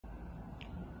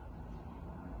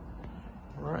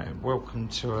Right, welcome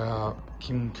to our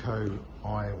Kymco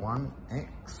i1X.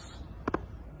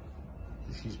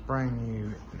 This is brand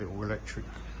new little electric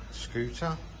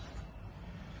scooter.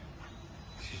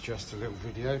 This is just a little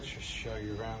video to show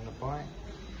you around the bike.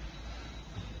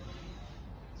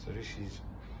 So this is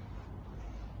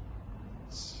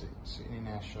sitting in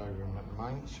our showroom at the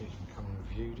moment, so you can come and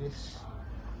view this.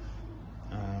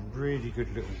 Really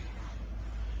good little,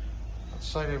 I'd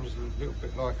say there was a little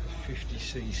bit like a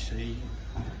 50cc,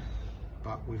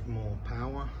 but with more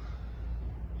power.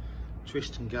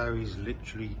 Twist and go is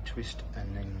literally twist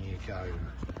and then you go.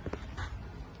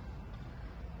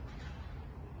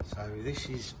 So this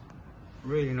is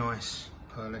really nice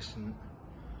pearlescent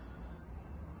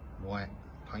white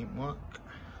paintwork.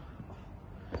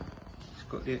 It's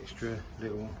got the extra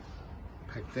little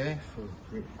peg there for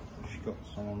if you've got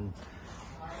someone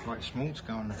quite small to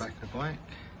go on the back of the bike.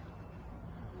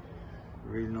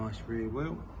 Really nice rear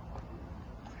wheel.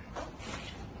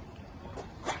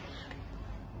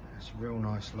 There's real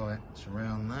nice lights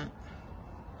around that.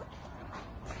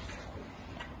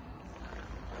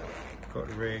 Got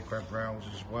the rear grab rails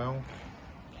as well.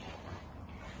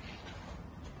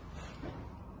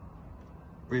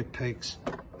 Rear pegs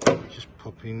just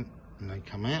pop in and they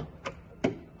come out.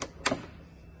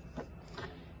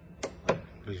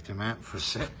 Leave them out for a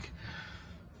sec.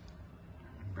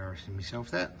 Embarrassing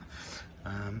myself that.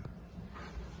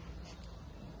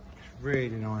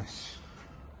 Really nice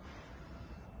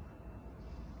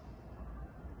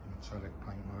metallic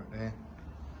paintwork there.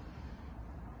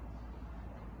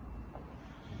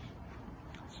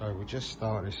 So we'll just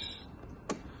start this,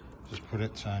 just put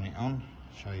it, turn it on,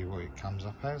 show you what it comes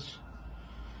up as.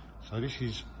 So this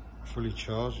is fully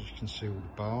charged, as you can see all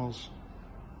the bars.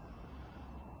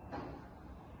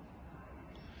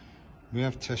 We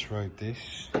have test rode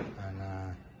this, and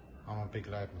I'm a big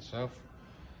lad myself,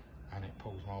 and it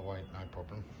pulls my weight no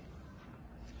problem.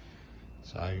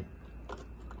 So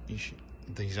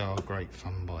these are great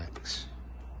fun bikes.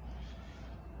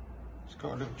 It's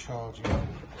got a little charging port.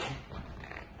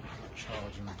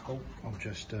 I'll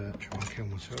just try and kill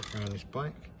myself around this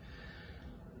bike.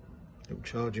 Little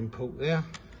charging port there.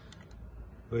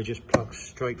 We'll just plug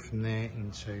straight from there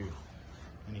into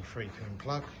any 3-pin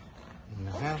plug in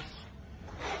the house.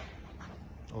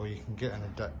 Or you can get an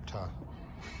adapter, a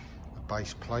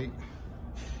base plate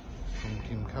from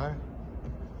Kymco.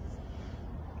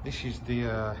 This is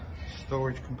the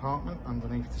storage compartment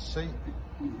underneath the seat.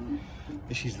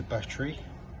 This is the battery.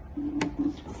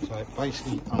 So it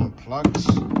basically unplugs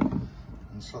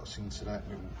and slots into that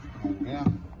little hole there.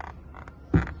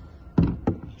 You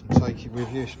can take it with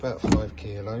you, it's about 5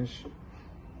 kilos.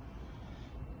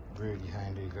 Really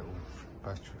handy little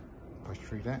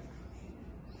battery there.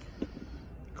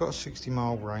 Got a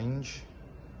 60-mile range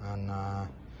and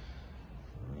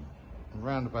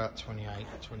around about 28,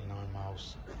 29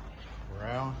 miles per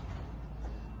hour.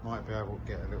 Might be able to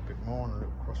get a little bit more on a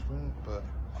little crosswind, but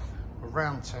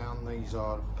around town these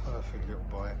are the perfect little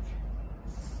bike.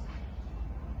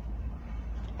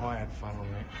 I had fun on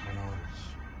it when I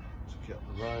took it up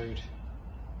the road.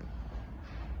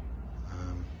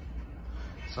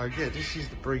 So yeah, this is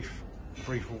the brief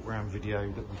walk around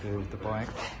video that we do with the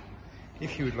bike.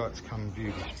 If you would like to come and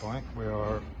view this bike, we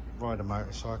are Rider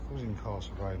Motorcycles in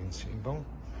Castle Road in Sittingbourne.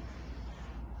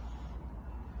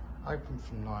 Open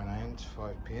from 9 AM to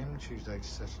 5 PM, Tuesday to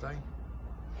Saturday.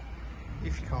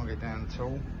 If you can't get down at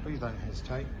all, please don't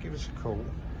hesitate, give us a call.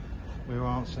 We'll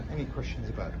answer any questions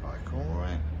about the bike,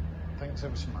 alright? Thanks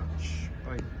ever so much.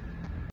 Bye.